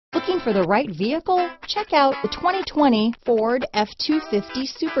Looking for the right vehicle? Check out the 2020 Ford F-250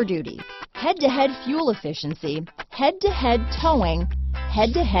 Super Duty. Head-to-head fuel efficiency, head-to-head towing,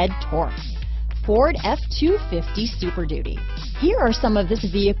 head-to-head torque. Ford F-250 Super Duty. Here are some of this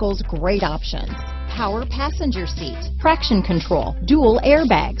vehicle's great options: power passenger seat, traction control, dual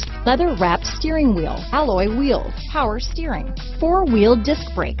airbags, leather-wrapped steering wheel, alloy wheels, power steering, four-wheel disc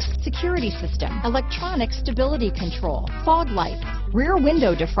brakes, security system, electronic stability control, fog lights, rear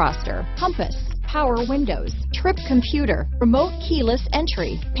window defroster, compass, power windows, trip computer, remote keyless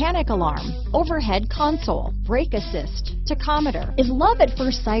entry, panic alarm, overhead console, brake assist, tachometer. Is love at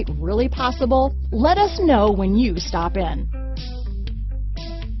first sight really possible? Let us know when you stop in.